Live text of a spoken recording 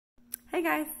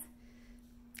Hey guys,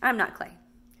 I'm not Clay.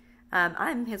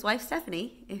 I'm his wife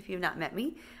Stephanie, if you've not met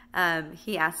me. He's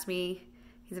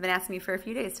been asking me for a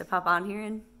few days to pop on here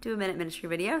and do a minute ministry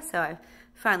video, so I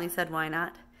finally said why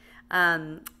not.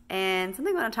 And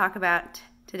something I want to talk about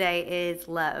today is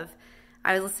love.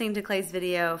 I was listening to Clay's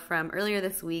video from earlier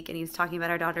this week, and he was talking about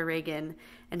our daughter Reagan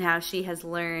and how she has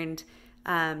learned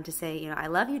to say, I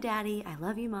love you, Daddy, I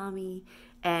love you, Mommy,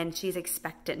 and she's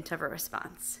expectant of a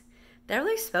response. That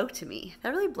really spoke to me. That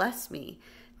really blessed me.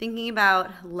 Thinking about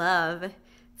love,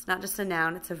 it's not just a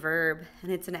noun, it's a verb,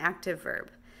 and it's an active verb.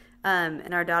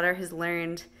 And our daughter has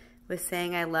learned with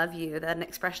saying I love you that an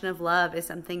expression of love is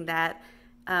something that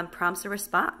prompts a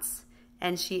response.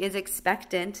 And she is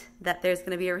expectant that there's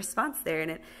going to be a response there.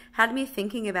 And it had me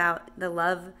thinking about the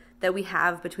love that we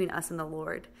have between us and the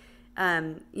Lord.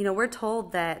 We're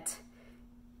told that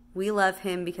we love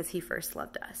him because he first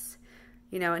loved us.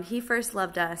 And he first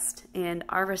loved us, and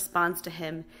our response to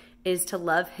him is to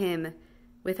love him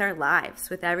with our lives,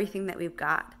 with everything that we've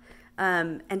got.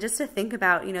 And just to think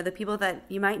about, the people that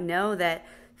you might know that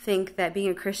think that being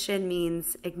a Christian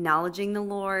means acknowledging the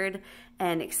Lord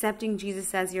and accepting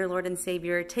Jesus as your Lord and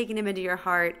Savior, taking him into your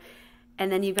heart,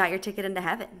 and then you've got your ticket into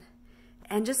heaven.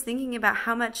 And just thinking about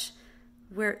how much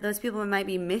those people might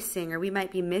be missing, or we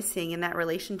might be missing in that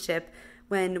relationship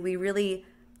when we really,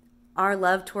 our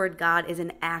love toward God is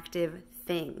an active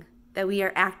thing, that we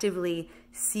are actively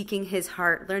seeking his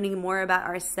heart, learning more about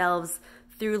ourselves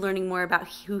through learning more about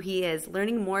who he is,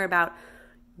 learning more about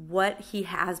what he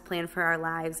has planned for our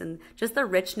lives, and just the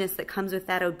richness that comes with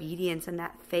that obedience and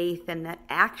that faith and that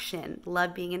action,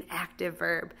 love being an active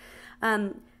verb.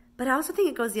 But I also think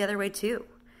it goes the other way too,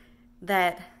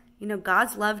 that,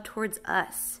 God's love towards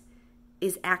us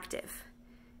is active.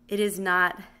 It is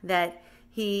not that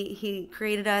he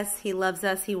created us, he loves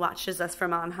us, he watches us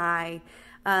from on high.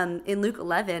 In Luke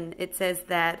 11, it says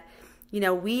that,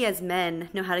 we as men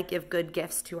know how to give good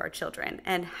gifts to our children,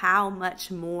 and how much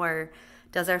more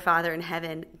does our Father in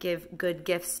heaven give good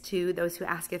gifts to those who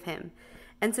ask of him.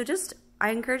 And so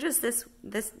I encourage us this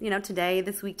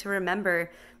week to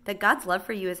remember that God's love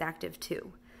for you is active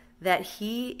too, that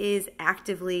he is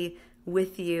actively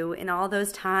with you in all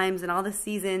those times and all the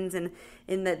seasons and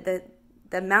in the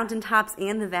mountaintops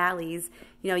and the valleys.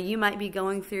 You might be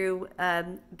going through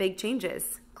big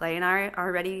changes. Clay and I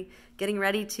are getting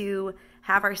ready to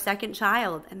have our second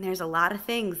child, and there's a lot of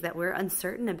things that we're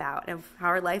uncertain about of how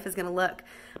our life is going to look.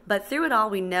 But through it all,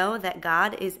 we know that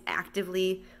God is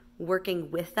actively working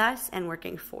with us and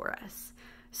working for us.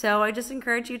 So I just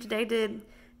encourage you today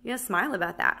to smile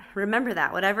about that. Remember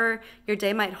that. Whatever your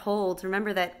day might hold,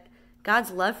 remember that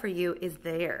God's love for you is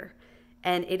there,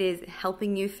 and it is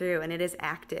helping you through, and it is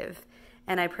active.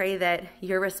 And I pray that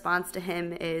your response to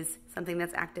him is something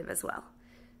that's active as well.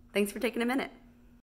 Thanks for taking a minute.